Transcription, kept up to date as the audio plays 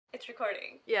It's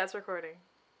recording. Yeah, it's recording.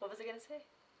 What was I gonna say?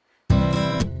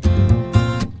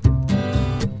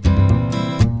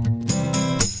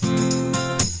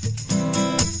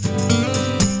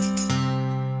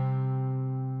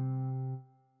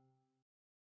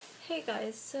 Hey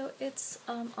guys, so it's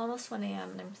almost 1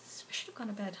 a.m. and I should have gone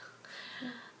to bed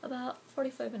about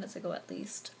 45 minutes ago at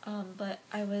least. But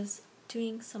I was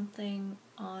doing something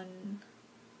online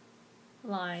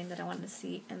that I wanted to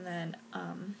see, and then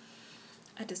I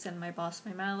had to send my boss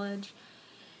my mileage,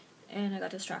 and I got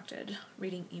distracted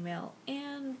reading email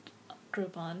and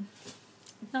Groupon.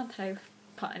 Not that I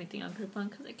bought anything on Groupon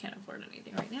because I can't afford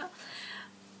anything right now,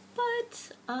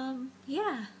 but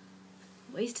yeah.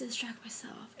 Ways to distract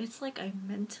myself. It's like I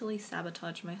mentally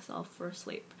sabotage myself for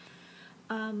sleep.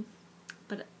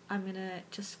 But I'm gonna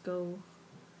just go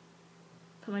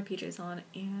put my PJs on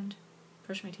and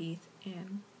brush my teeth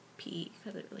and pee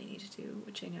because I really need to do,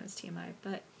 which I know is TMI.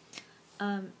 But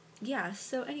yeah,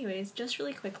 so anyways, just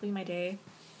really quickly, my day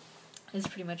is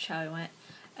pretty much how it went.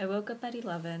 I woke up at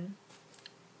 11.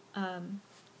 Didn't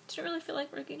really feel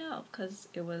like working out because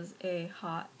it was A,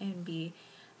 hot, and B,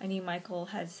 I knew Michael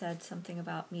had said something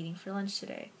about meeting for lunch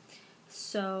today.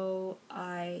 So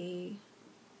I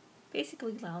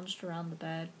basically lounged around the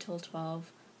bed till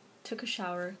 12, took a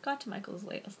shower, got to Michael's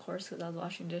late, of course, because I was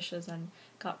washing dishes and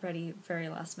got ready very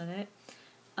last minute.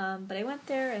 But I went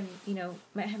there and,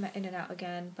 met him at In-N-Out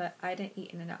again, but I didn't eat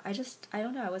In-N-Out. I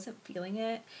don't know, I wasn't feeling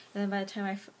it. And then by the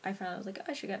time I found out, I was like,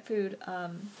 I should get food.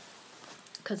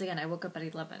 Because again, I woke up at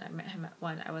 11. I met him at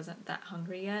 1. I wasn't that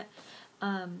hungry yet.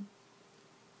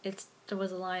 There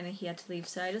was a line and he had to leave,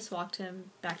 so I just walked him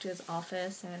back to his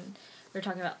office, and we were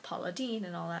talking about Paula Deen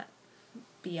and all that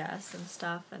BS and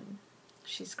stuff, and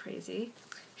she's crazy.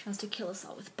 She wants to kill us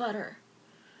all with butter.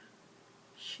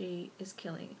 She is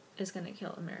gonna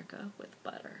kill America with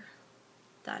butter.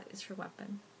 That is her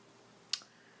weapon.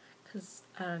 Because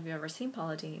I don't know if you've ever seen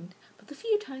Paula Deen, but the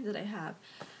few times that I have,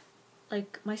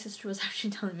 like, my sister was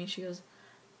actually telling me, she goes,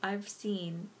 I've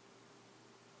seen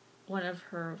one of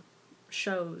her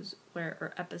shows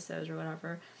or episodes or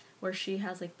whatever, where she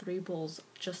has like 3 bowls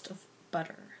just of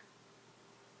butter.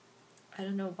 I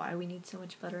don't know why we need so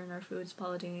much butter in our foods,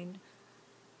 Paula Deen,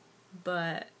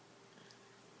 but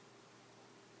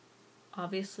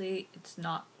obviously it's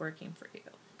not working for you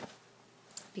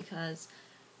because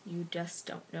you just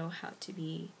don't know how to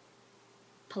be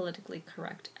politically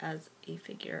correct as a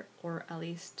figure, or at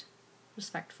least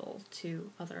respectful to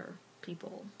other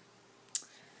people.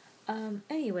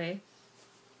 Anyway,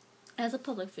 as a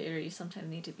public figure, you sometimes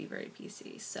need to be very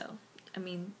PC. So, I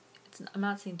mean, I'm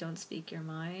not saying don't speak your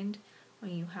mind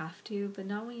when you have to, but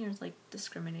not when you're like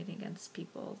discriminating against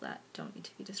people that don't need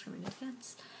to be discriminated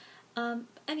against.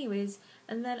 Anyways,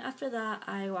 and then after that,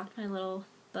 I walked my little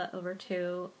butt over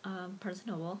to Barnes &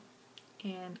 Noble,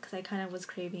 and because I kind of was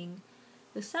craving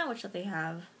the sandwich that they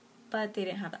have, but they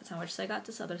didn't have that sandwich, so I got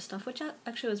this other stuff, which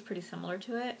actually was pretty similar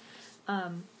to it.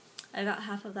 I got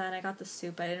half of that, and I got the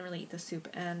soup. I didn't really eat the soup,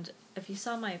 and if you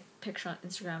saw my picture on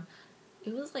Instagram,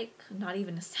 it was like not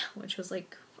even a sandwich. It was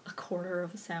like a quarter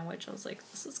of a sandwich. I was like,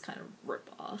 this is kind of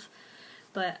rip-off.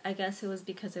 But I guess it was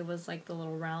because it was like the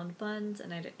little round buns,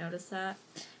 and I didn't notice that.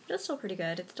 But it's still pretty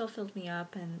good. It still filled me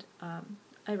up, and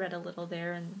I read a little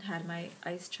there and had my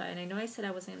iced chai. And I know I said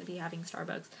I wasn't going to be having Starbucks,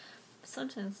 but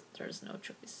sometimes there's no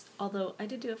choice. Although I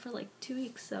did do it for like 2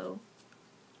 weeks, or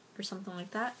something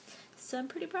like that. So I'm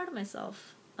pretty proud of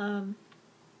myself.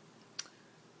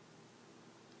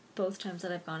 Both times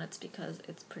that I've gone, it's because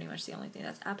it's pretty much the only thing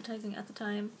that's appetizing at the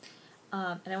time.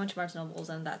 And I went to Barnes & Noble's,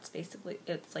 and that's basically,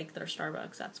 it's like their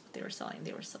Starbucks. That's what they were selling.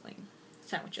 They were selling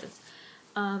sandwiches.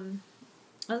 I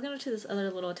was going to this other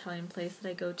little Italian place that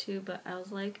I go to, but I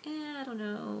was like, I don't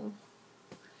know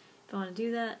if I want to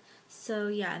do that. So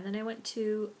yeah, and then I went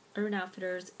to Urban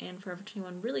Outfitters and Forever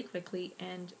 21 really quickly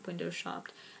and window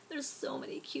shopped. There's so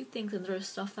many cute things, and there was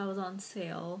stuff that was on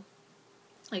sale.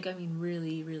 Like, I mean,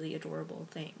 really, really adorable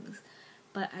things.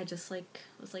 But I just, like,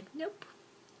 was like, nope,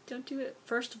 don't do it.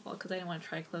 First of all, because I didn't want to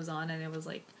try clothes on, and it was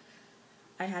like,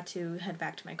 I had to head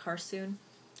back to my car soon.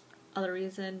 Other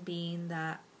reason being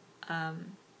that, I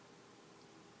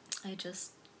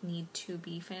just need to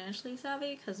be financially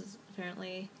savvy, because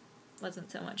apparently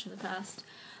wasn't so much in the past.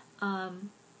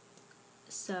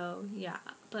 So, yeah,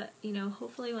 but,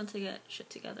 hopefully once I get shit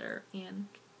together and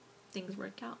things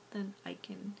work out, then I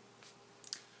can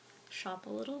shop a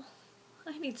little.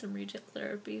 I need some retail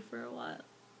therapy for a while.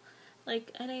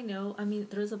 Like, and I know,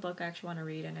 there's a book I actually want to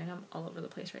read, and I know I'm all over the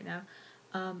place right now,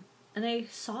 and I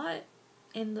saw it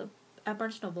at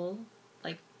Barnes & Noble,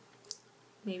 like,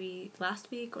 maybe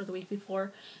last week or the week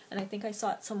before, and I think I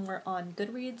saw it somewhere on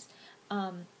Goodreads,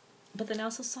 but then I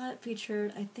also saw it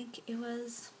featured, I think it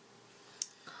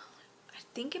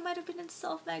might have been in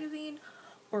Self magazine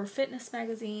or Fitness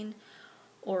magazine,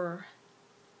 or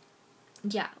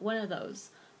yeah, one of those.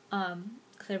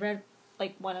 Because I read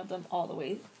like one of them all the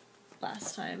way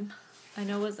last time. I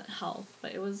know it wasn't Health,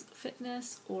 but it was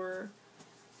Fitness or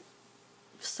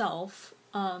Self.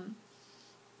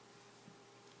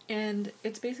 And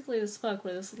it's basically this book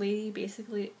where this lady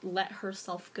basically let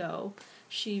herself go.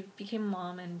 She became a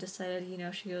mom and decided,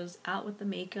 she goes out with the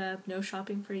makeup, no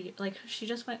shopping for a year. Like, she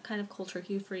just went kind of cold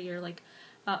turkey for a year, like,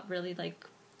 not really, like,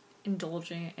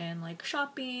 indulging in, like,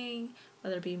 shopping,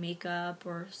 whether it be makeup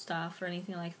or stuff or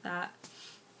anything like that.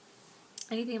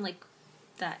 Anything like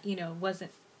that,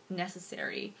 wasn't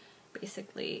necessary,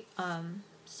 basically.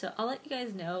 So I'll let you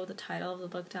guys know the title of the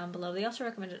book down below. They also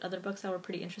recommended other books that were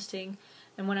pretty interesting,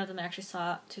 and one of them I actually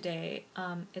saw today.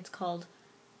 It's called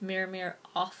Mirror Mirror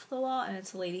Off the Wall, and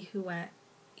it's a lady who went,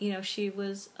 she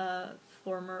was a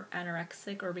former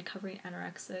anorexic or recovering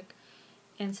anorexic,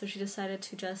 and so she decided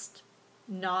to just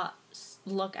not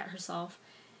look at herself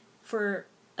for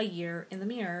a year in the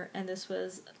mirror, and this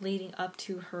was leading up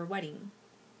to her wedding.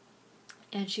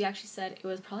 And she actually said it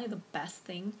was probably the best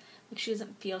thing. Like, she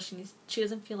doesn't feel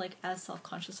like as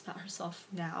self-conscious about herself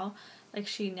now. Like,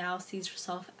 she now sees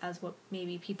herself as what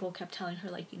maybe people kept telling her,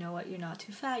 like, you know what, you're not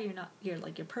too fat,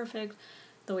 you're perfect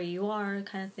the way you are,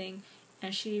 kind of thing.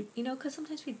 And she, because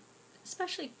sometimes we,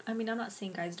 especially, I mean, I'm not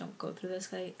saying guys don't go through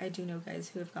this, I do know guys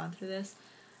who have gone through this.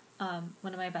 One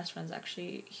of my best friends,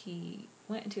 actually, he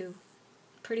went into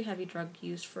pretty heavy drug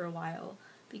use for a while,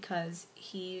 because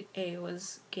he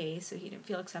was gay, so he didn't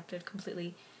feel accepted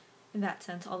completely in that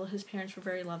sense, although his parents were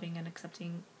very loving and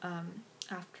accepting.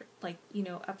 After, like,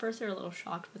 at first they were a little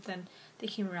shocked, but then they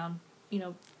came around,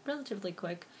 relatively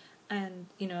quick, and,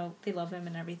 they love him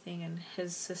and everything, and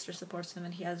his sister supports him,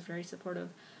 and he has very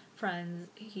supportive friends.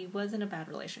 He was in a bad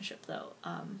relationship, though,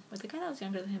 with a guy that was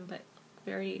younger than him, but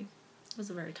it was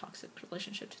a very toxic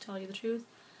relationship, to tell you the truth.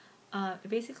 It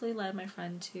basically led my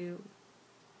friend to,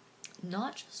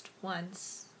 not just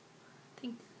once, I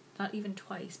think not even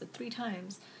twice, but 3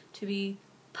 times, to be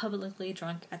publicly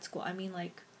drunk at school. I mean,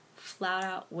 like, flat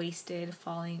out wasted,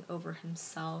 falling over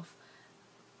himself,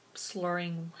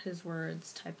 slurring his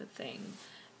words, type of thing.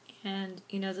 And,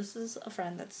 this is a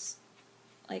friend that's,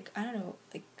 like, I don't know,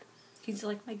 like, he's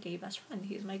like my gay best friend.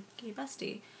 He's my gay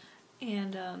bestie.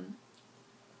 And,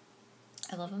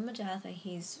 I love him to death, and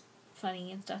he's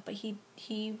funny and stuff, but he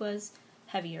was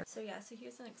heavier. So he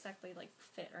wasn't exactly, like,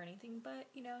 fit or anything, but,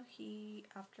 he,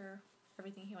 after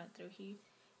everything he went through, he's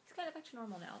kind of back to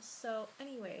normal now. So,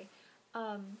 anyway,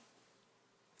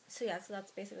 so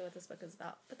that's basically what this book is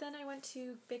about. But then I went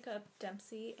to pick up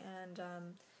Dempsey and,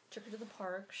 took her to the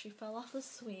park. She fell off the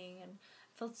swing, and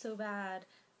I felt so bad,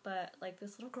 but, like,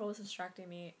 this little girl was distracting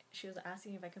me. She was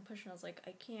asking if I could push her, and I was like,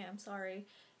 I can't, I'm sorry.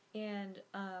 And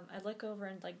I look over,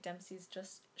 and, like, Dempsey's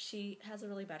she has a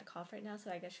really bad cough right now, so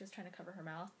I guess she was trying to cover her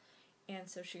mouth, and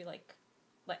so she, like,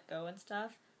 let go and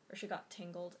stuff, or she got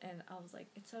tingled, and I was like,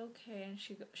 it's okay, and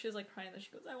she was, like, crying, and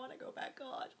she goes, I want to go back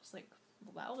on. I was like,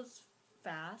 well, that was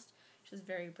fast. She was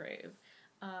very brave.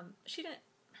 She didn't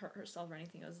hurt herself or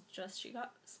anything. It was just she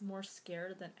got more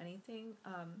scared than anything,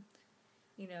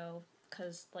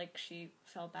 because, like, she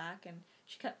fell back, and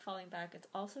she kept falling back. It's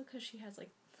also because she has,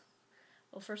 like,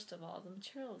 well, first of all, the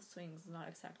material of the swing is not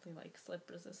exactly, like, slip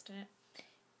resistant,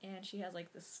 and she has,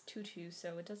 like, this tutu,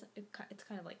 so it's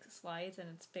kind of, like, slides, and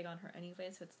it's big on her anyway,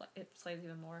 so it slides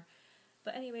even more.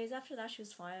 But anyways, after that she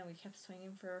was fine, and we kept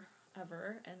swinging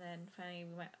forever, and then finally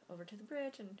we went over to the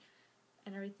bridge and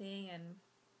everything, and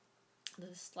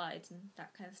the slides and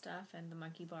that kind of stuff, and the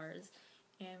monkey bars,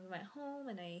 and we went home,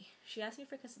 and she asked me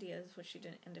for quesadillas, which she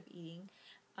didn't end up eating.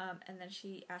 And then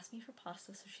she asked me for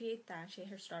pasta, so she ate that. She ate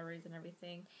her strawberries and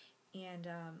everything. And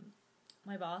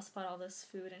my boss bought all this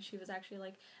food, and she was actually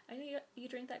like, I know you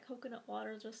drink that coconut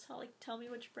water, just tell me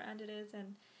which brand it is,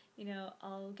 and,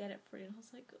 I'll get it for you. And I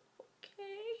was like,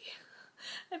 okay.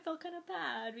 I felt kind of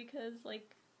bad, because,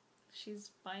 like,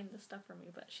 she's buying this stuff for me,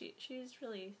 but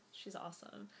she's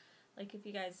awesome. Like, if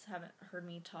you guys haven't heard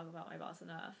me talk about my boss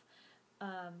enough,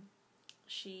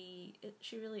 she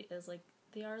really is, like,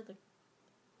 they are the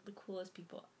coolest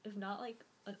people. If not, like,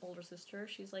 an older sister,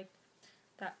 she's, like,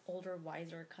 that older,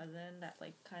 wiser cousin that,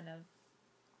 like, kind of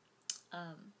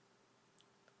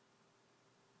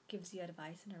gives you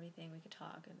advice and everything. We could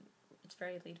talk, and it's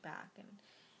very laid back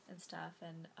and stuff,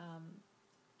 and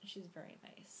she's very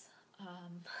nice.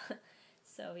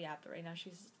 So yeah, but right now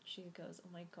she goes, oh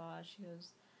my gosh, she goes,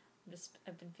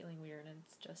 I've been feeling weird, and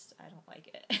it's just, I don't like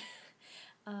it.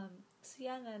 So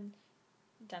yeah, and then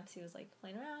Dempsey was, like,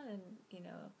 playing around, and,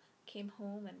 came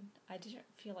home and I didn't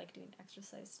feel like doing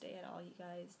exercise today at all, you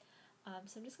guys.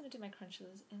 So I'm just going to do my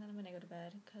crunches and then I'm going to go to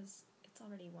bed because it's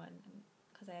already 1 and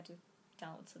because I had to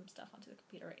download some stuff onto the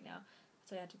computer right now.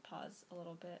 So I had to pause a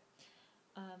little bit.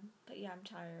 But yeah, I'm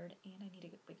tired and I need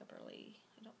to wake up early.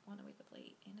 I don't want to wake up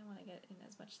late and I want to get in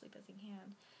as much sleep as I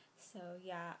can. So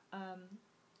yeah,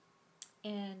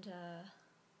 and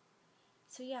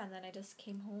then I just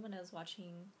came home and I was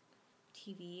watching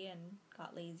TV and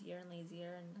got lazier and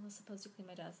lazier, and I was supposed to clean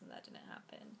my desk and that didn't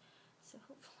happen. So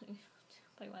hopefully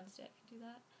by Wednesday I can do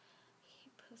that. I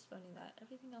keep postponing that.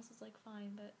 Everything else is like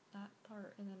fine, but that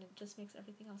part, and then it just makes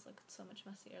everything else look so much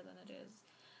messier than it is.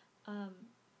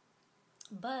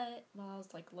 But while I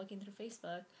was like looking through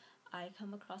Facebook, I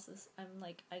come across this.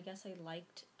 I guess I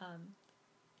liked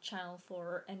Channel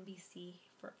 4 NBC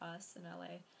for us in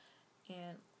LA,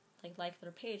 and like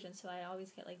their page, and so I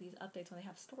always get like these updates when they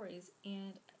have stories.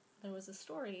 And there was a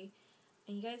story,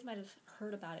 and you guys might have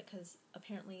heard about it because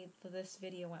apparently this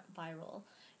video went viral.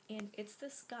 And it's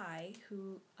this guy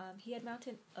who he had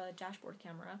mounted a dashboard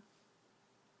camera,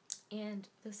 and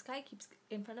this guy keeps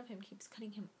in front of him keeps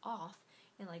cutting him off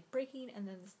and like braking, and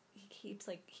then he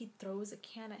throws a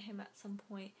can at him at some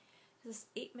point. This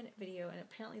 8-minute video, and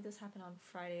apparently this happened on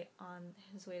Friday on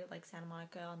his way to like Santa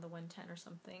Monica on the 110 or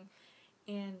something.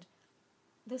 And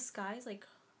this guy's like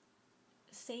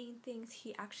saying things.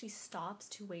 He actually stops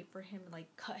to wait for him and like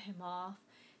cut him off.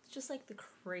 It's just like the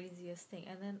craziest thing.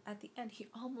 And then at the end he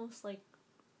almost like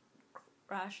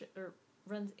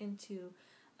runs into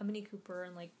a Mini Cooper,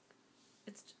 and like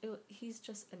he's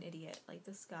just an idiot. Like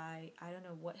this guy, I don't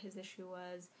know what his issue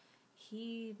was.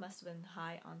 He must have been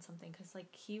high on something, because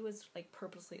like he was like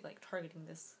purposely like targeting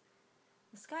this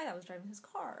guy that was driving his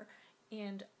car,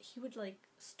 and he would like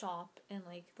stop in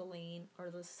like the lane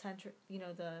or the center,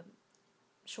 the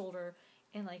shoulder,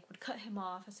 and like would cut him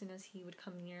off as soon as he would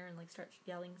come near and like start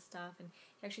yelling stuff. And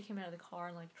he actually came out of the car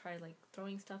and like tried like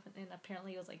throwing stuff, and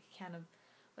apparently it was like a can of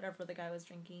whatever the guy was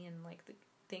drinking, and like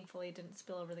thankfully it didn't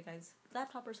spill over the guy's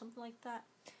laptop or something like that.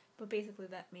 But basically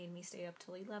that made me stay up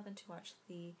till 11 to watch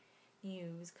the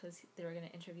news, because they were going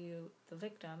to interview the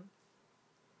victim.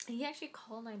 And he actually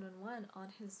called 911 on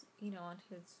his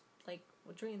like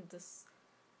during this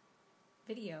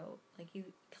video. Like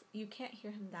you can't hear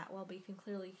him that well, but you can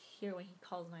clearly hear when he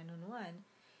calls 911.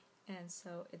 And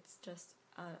so it's just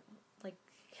like,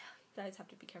 you guys have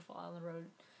to be careful on the road,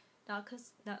 not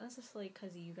necessarily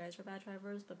because you guys are bad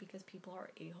drivers, but because people are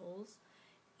a-holes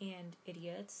and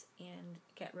idiots and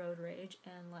get road rage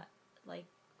and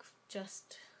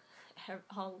just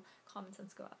all common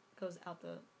sense goes out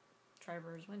the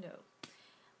driver's window.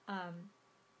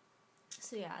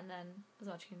 So yeah, and then I was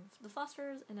watching The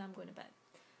Fosters, and now I'm going to bed.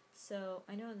 So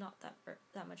I know not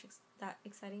that much that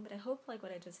exciting, but I hope like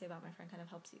what I did say about my friend kind of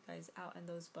helps you guys out in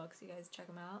those books. You guys check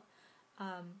them out,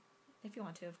 if you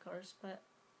want to, of course. But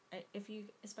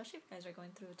especially if you guys are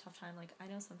going through a tough time, like I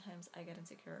know sometimes I get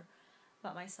insecure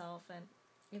about myself, and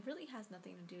it really has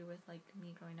nothing to do with like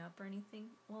me growing up or anything.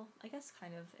 Well, I guess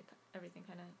kind of everything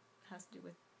kind of has to do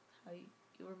with how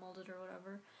you were molded or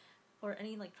whatever, or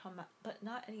any like trauma, but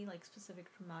not any like specific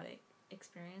traumatic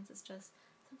experience. It's just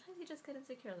sometimes you just get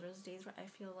insecure. There's days where I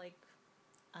feel like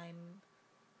I'm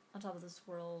on top of this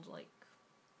world, like,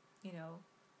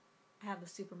 I have the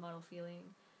supermodel feeling,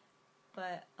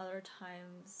 but other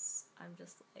times I'm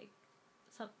just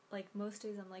like most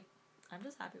days I'm like, I'm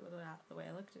just happy with the way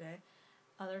I look today.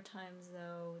 Other times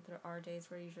though, there are days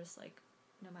where you just like,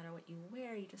 no matter what you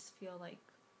wear, you just feel like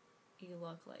you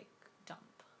look like dump,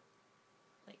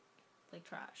 like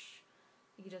trash.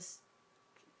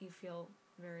 You feel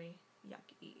very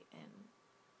yucky, and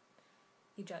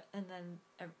you judge, and then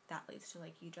that leads to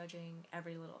like you judging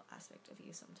every little aspect of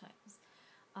you sometimes.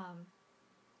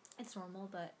 It's normal,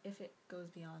 but if it goes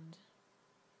beyond,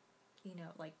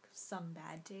 like some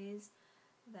bad days,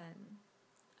 then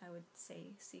I would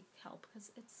say seek help,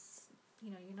 because it's,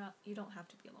 you don't have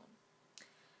to be alone.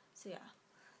 So yeah,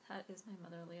 that is my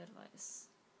motherly advice.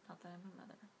 Not that I'm a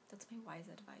mother. That's my wise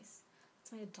advice.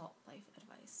 That's my adult life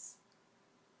advice.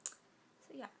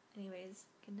 So yeah, anyways,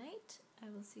 good night. I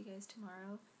will see you guys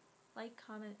tomorrow. Like,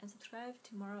 comment, and subscribe.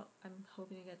 Tomorrow I'm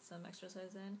hoping to get some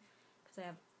exercise in, because I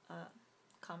have a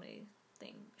comedy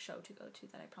show to go to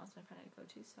that I promised my friend I'd go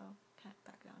to, so can't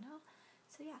back down now.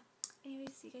 So yeah,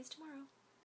 anyways, see you guys tomorrow.